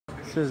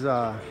This is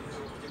a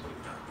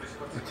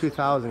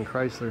 2000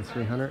 Chrysler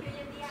 300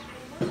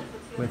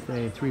 with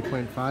a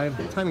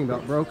 3.5. Timing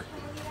belt broke,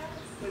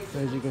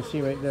 as you can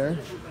see right there.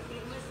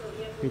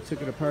 We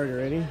took it apart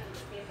already.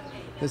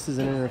 This is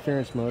an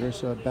interference motor,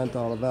 so it bent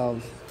all the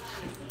valves.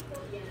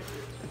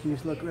 If you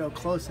just look real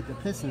close at the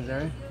pistons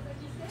there,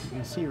 you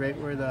can see right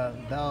where the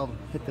valve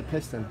hit the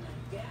piston.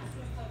 You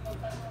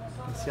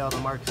can see all the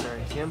marks there.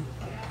 You see them?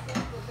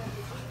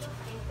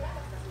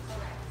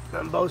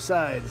 On both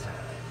sides.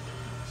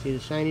 See the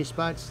shiny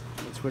spots?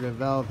 That's where the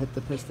valve hit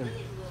the piston.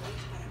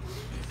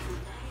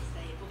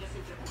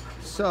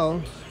 So,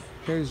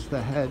 here's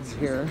the heads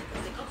here.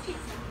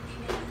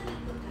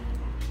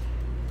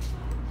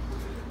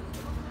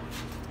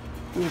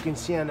 You can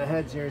see on the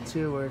heads here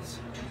too where it's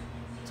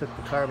took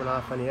the carbon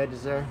off on the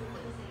edges there.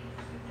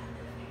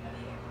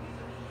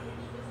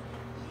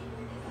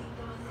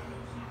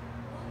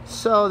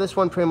 So this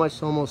one pretty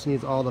much almost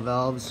needs all the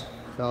valve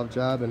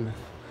job, and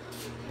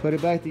put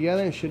it back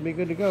together and should be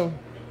good to go.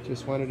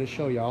 Just wanted to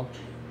show y'all.